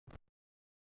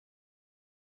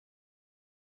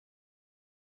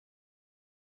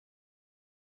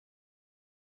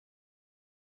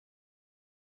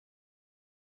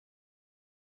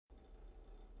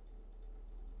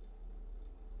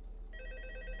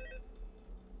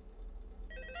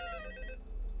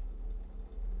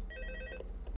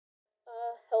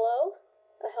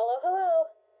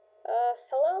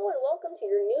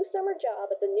summer job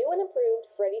at the new and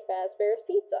improved Freddy Fazbear's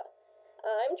Pizza.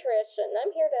 I'm Trish, and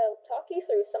I'm here to talk you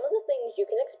through some of the things you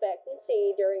can expect and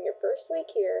see during your first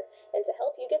week here, and to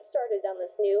help you get started down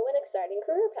this new and exciting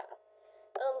career path.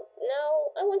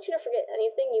 Now, I want you to forget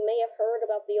anything you may have heard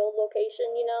about the old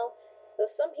location, though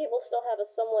some people still have a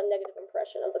somewhat negative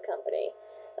impression of the company.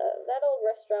 That old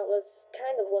restaurant was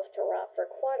kind of left to rot for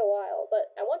quite a while,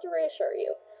 but I want to reassure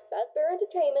you, Fazbear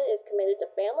Entertainment is committed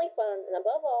to family fun and,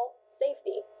 above all,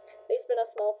 safety. They spent a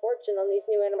small fortune on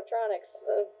these new animatronics,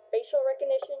 facial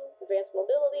recognition, advanced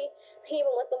mobility. They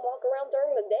even let them walk around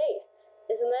during the day.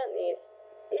 Isn't that neat?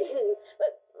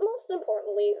 But most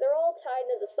importantly, they're all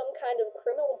tied into some kind of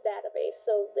criminal database,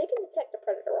 so they can detect a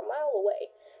predator a mile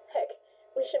away. Heck,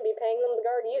 we shouldn't be paying them to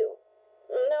guard you.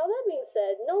 Now, that being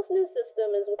said, no new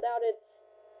system is without its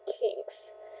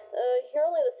kinks. You're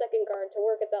only the second guard to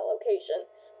work at that location.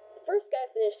 The first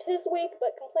guy finished his week,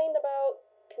 but complained about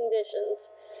conditions.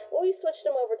 We switched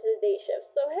him over to the day shift,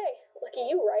 so hey, lucky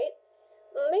you, right?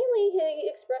 Mainly,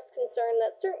 he expressed concern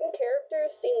that certain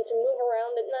characters seemed to move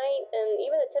around at night, and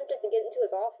even attempted to get into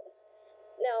his office.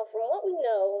 Now, from what we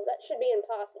know, that should be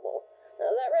impossible.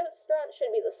 That restaurant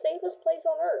should be the safest place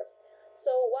on Earth.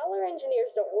 So, while our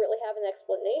engineers don't really have an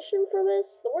explanation for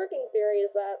this, the working theory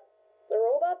is that the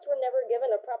robots were never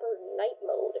given a proper night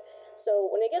mode. So,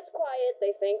 when it gets quiet,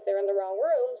 they think they're in the wrong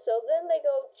room, so then they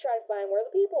go to try to find where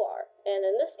the people are. And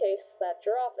in this case, that's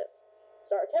your office.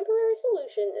 So our temporary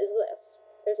solution is this.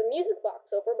 There's a music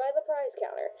box over by the prize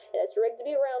counter, and it's rigged to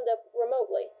be wound up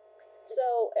remotely.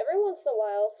 So, every once in a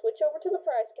while, switch over to the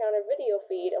prize counter video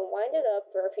feed and wind it up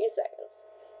for a few seconds.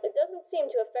 It doesn't seem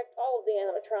to affect all of the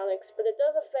animatronics, but it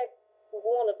does affect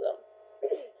one of them.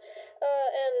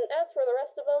 And as for the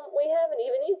rest of them, we have an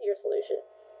even easier solution.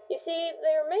 You see,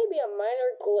 there may be a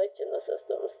minor glitch in the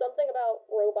system, something about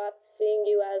robots seeing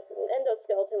you as an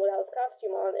endoskeleton without his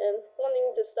costume on and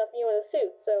wanting to stuff you in a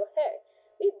suit, so hey,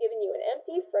 we've given you an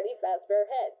empty Freddy Fazbear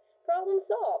head. Problem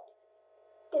solved.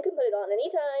 You can put it on any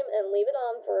time and leave it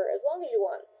on for as long as you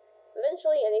want.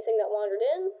 Eventually, anything that wandered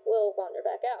in will wander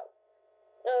back out.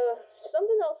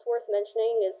 Something else worth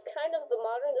mentioning is kind of the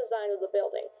modern design of the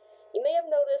building. You may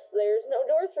have noticed there's no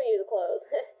doors for you to close,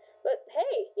 but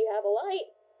hey, you have a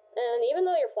light. And even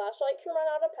though your flashlight can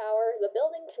run out of power, the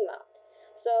building cannot.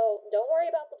 So, don't worry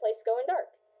about the place going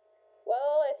dark.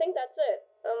 Well, I think that's it.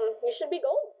 You should be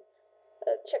golden.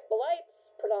 Check the lights,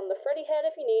 put on the Freddy head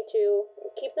if you need to,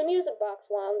 keep the music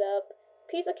box wound up.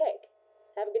 Piece of cake.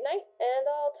 Have a good night, and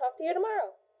I'll talk to you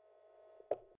tomorrow.